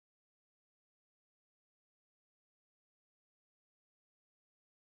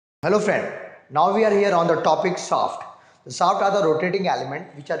Hello friend, now we are here on the topic shaft. The shaft are the rotating element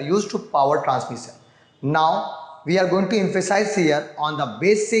which are used to power transmission. Now we are going to emphasize here on the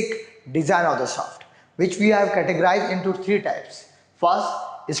basic design of the shaft, which we have categorized into three types. First,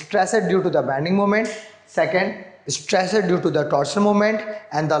 stressor due to the bending moment. Second, stressor due to the torsion moment.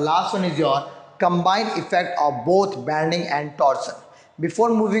 And the last one is your combined effect of both bending and torsion. Before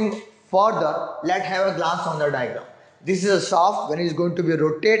moving further, let's have a glance on the diagram. This is a shaft when it is going to be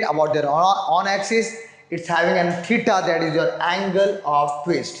rotate about their on axis. It's having an theta, that is your angle of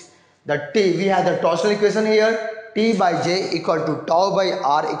twist. The T, we have the torsional equation here. T by J equal to tau by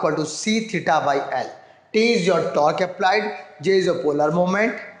R equal to C theta by L. T is your torque applied, J is your polar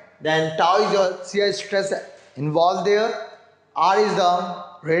moment, then tau is your shear stress involved there, R is the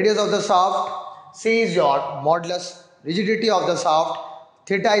radius of the shaft, C is your modulus rigidity of the shaft,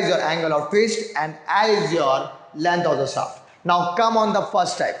 theta is your angle of twist, and L is your length of the shaft. Now come on the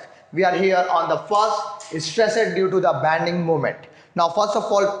first type. We are here on the first stressor due to the bending moment. Now first of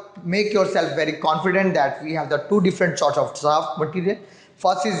all, make yourself very confident that we have the two different sorts of shaft material.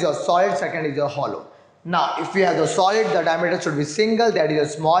 First is your solid, second is your hollow. Now if we have the solid, the diameter should be single, that is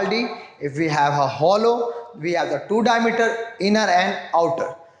a small d. If we have a hollow, we have the two diameter, inner and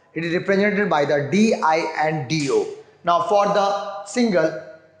outer. It is represented by the di and do. Now for the single,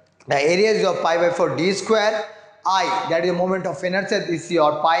 the area is your pi by 4 d square. I, that is the moment of inertia, is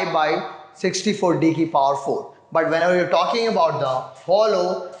your pi by 64 d ki power 4. But whenever you're talking about the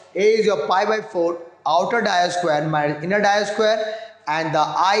hollow, A is your pi by 4 outer dia square minus inner dia square, and the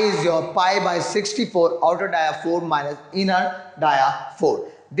I is your pi by 64 outer dia 4 minus inner dia 4.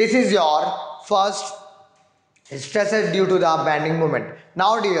 This is your first stresses due to the bending moment.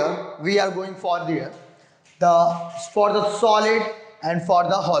 Now dear, we are going for the solid and for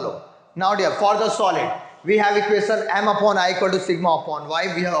the hollow. Now dear, for the solid, we have equation m upon I equal to sigma upon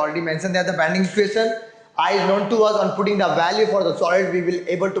y. We have already mentioned that the bending equation. I is known to us. On putting the value for the solid, we will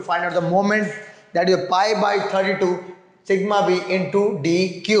able to find out the moment, that is pi by 32 sigma b into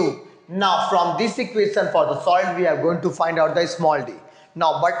d cube. Now from this equation for the solid, we are going to find out the small d.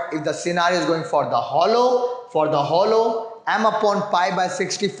 Now but if the scenario is going for the hollow, m upon pi by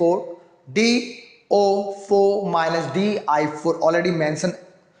 64 d O4 minus di4 already mentioned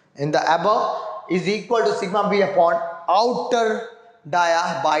in the above is equal to sigma b upon outer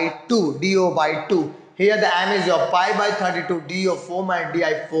dia by 2 do by 2. Here the m is your pi by 32 do4 minus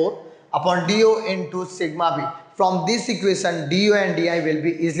di4 upon do into sigma b. From this equation, do and di will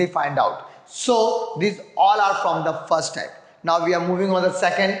be easily find out. So these all are from the first type. Now we are moving on the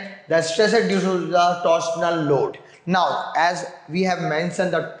second, the stressor due to the torsional load. Now as we have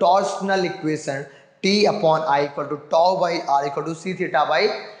mentioned the torsional equation, T upon I equal to tau by R equal to C theta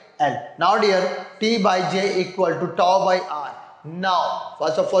by L. Now dear, T by J equal to tau by R. Now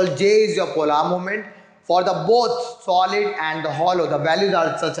first of all, J is your polar moment. For the both solid and the hollow, the values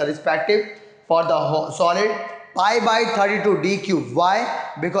are such a respective. For the solid, pi by 32 d cube.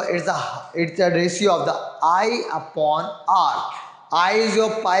 Why? Because it's a ratio of the I upon R. I is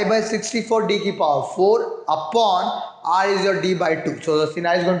your pi by 64 d ki power 4 upon R is your d by 2. So the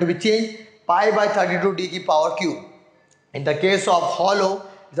scenario is going to be changed, pi by 32 d ki power cube. In the case of hollow,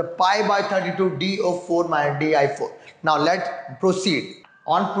 it's a pi by 32 do4 minus di4. Now let's proceed.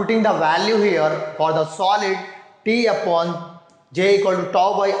 On putting the value here for the solid, T upon J equal to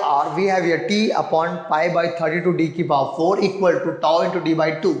tau by R, we have here T upon pi by 32 d ki power 4 equal to tau into d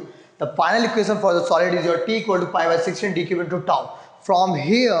by 2. The final equation for the solid is your T equal to pi by 16 d cube into tau. From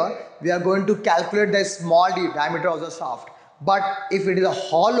here, we are going to calculate the small d, diameter of the shaft. But if it is a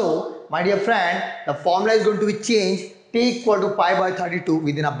hollow, my dear friend, the formula is going to be changed. T equal to pi by 32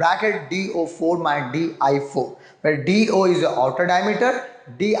 within a bracket do4 minus di4, where do is your outer diameter,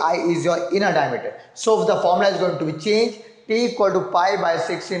 di is your inner diameter. So the formula is going to be changed. T equal to pi by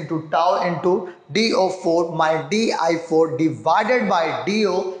 6 into tau into do4 minus di4 divided by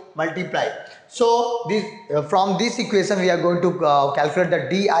do multiplied. So this from this equation we are going to calculate the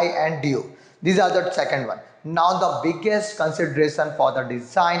di and do. These are the second one. Now the biggest consideration for the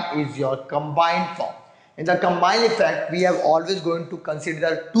design is your combined form. In the combined effect, we have always going to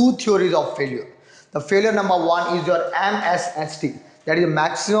consider two theories of failure. The failure number one is your MSST, that is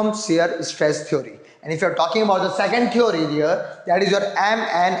maximum shear stress theory. And if you are talking about the second theory here, that is your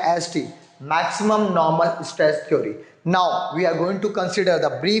MNST, maximum normal stress theory. Now we are going to consider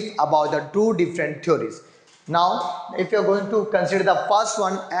the brief about the two different theories. Now if you are going to consider the first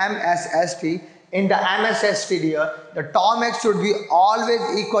one, MSST, in the MSST here, the tau max should be always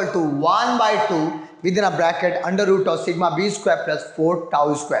equal to 1 by 2 within a bracket under root of sigma b square plus 4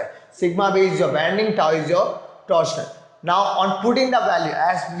 tau square. Sigma b is your bending, tau is your torsion. Now on putting the value,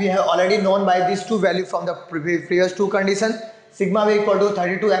 as we have already known by these two values from the previous two conditions, sigma v equal to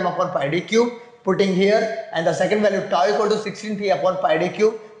 32 m upon pi d cube, putting here, and the second value tau equal to 16 t upon pi d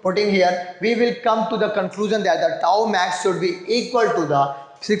cube, putting here, we will come to the conclusion that the tau max should be equal to the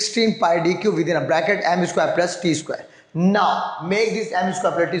 16 pi d cube within a bracket m square plus t square. Now make this m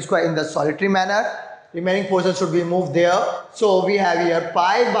square plus t square in the solitary manner. Remaining portion should be moved there. So we have here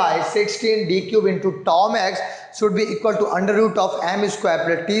pi by 16 d cube into tau max should be equal to under root of m square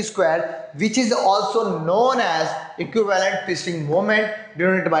plus t square, which is also known as equivalent twisting moment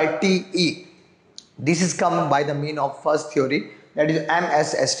denoted by Te. This is come by the mean of first theory, that is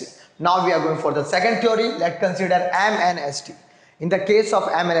MSST. Now we are going for the second theory. Let's consider MNST. In the case of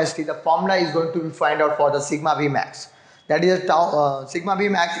MNST, the formula is going to be find out for the sigma V max. That is sigma V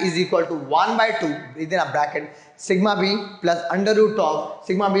max is equal to 1 by 2 within a bracket sigma V plus under root of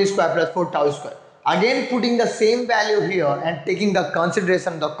sigma V square plus 4 tau square. Again putting the same value here and taking the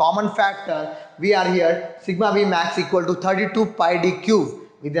consideration the common factor, we are here sigma V max equal to 32 pi d cube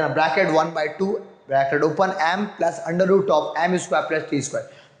within a bracket 1 by 2 bracket open m plus under root of m square plus t square.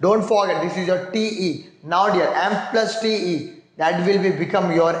 Don't forget this is your Te. Now dear, m plus Te, that will be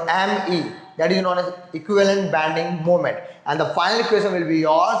become your Me, that is known as equivalent bending moment, and the final equation will be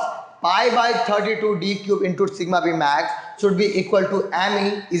yours pi by 32 d cube into sigma v max should be equal to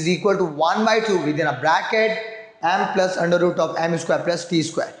Me is equal to 1 by 2 within a bracket m plus under root of m square plus t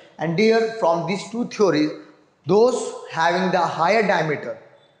square. And dear, from these two theories, those having the higher diameter,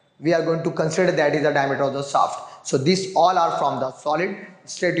 we are going to consider that is the diameter of the shaft. So these all are from the solid.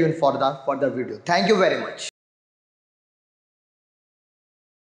 Stay tuned for the further video. Thank you very much.